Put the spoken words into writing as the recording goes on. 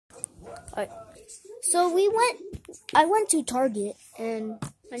Alright. So I went to Target and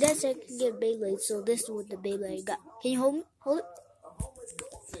my dad said I could get Beyblade, so this is what the Beyblade I got. Can you hold me? Hold it?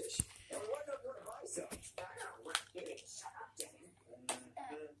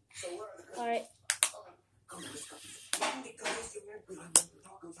 Alright.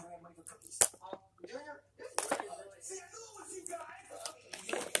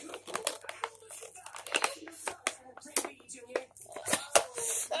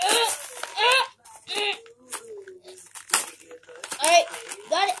 Alright,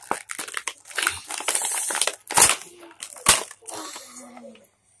 got it.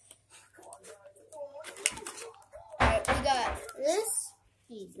 Alright, we got this.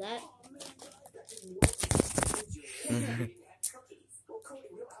 Use that.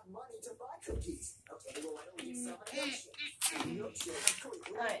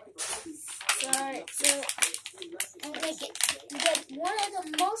 Alright, so I'm gonna get one of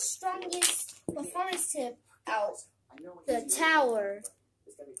the most strongest performance tip out. The tower.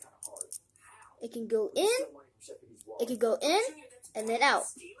 It can go in, and then out.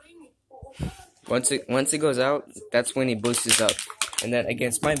 Once it goes out, that's when he boosts up. And then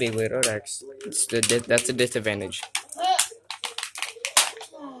against my Beyblade Odax, that's a disadvantage.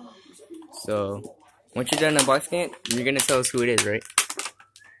 So, once you're done unboxing it, you're gonna tell us who it is, right?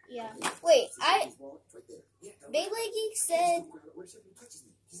 Yeah. Wait, Beyblade Geek said,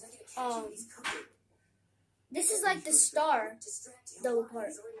 this is like the star double part.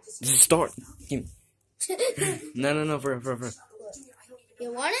 The star. No, for.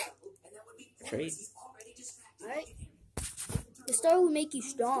 You want it? Trade. Alright. The star will make you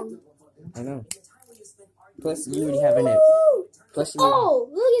strong. I know. Plus, you already have in it. Plus,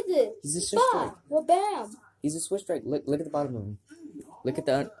 look at this. He's a Swiss strike. Well, bam. He's a Swiss strike. Look at the bottom of him. Look at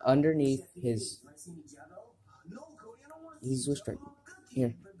the underneath his. He's a Swiss strike.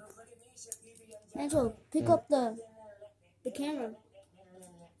 Here. Angelo, pick up the camera.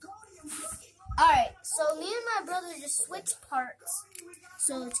 Alright, so me and my brother just switched parts.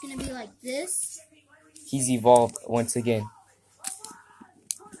 So it's gonna be like this. He's evolved once again.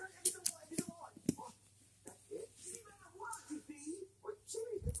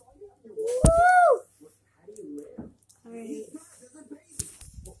 Woo! Alright.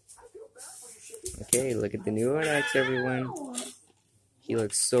 Okay, look at the new Odax, everyone. He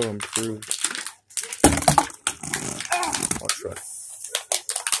looks so improved. Ultra.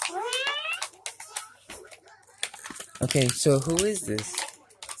 Okay, so who is this?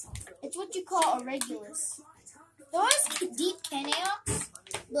 It's what you call a Regulus. There was deep Kenneox,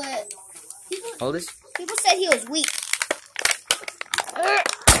 but people said he was weak.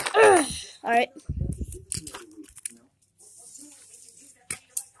 Alright.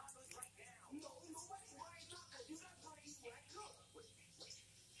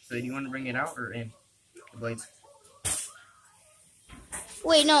 So do you want to bring it out or in? The blades?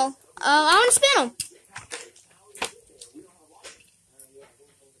 Wait, no. I want to spin them.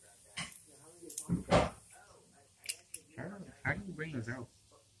 How do you bring those out?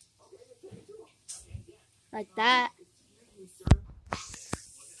 Like that.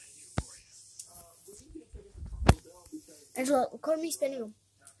 Angela, record me spinning them.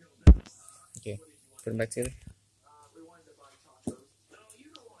 Okay, put them back together.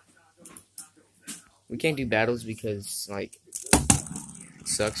 We can't do battles because, like, it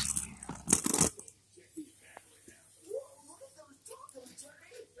sucks.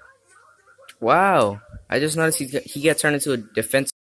 Wow, I just noticed he got turned into a defensive.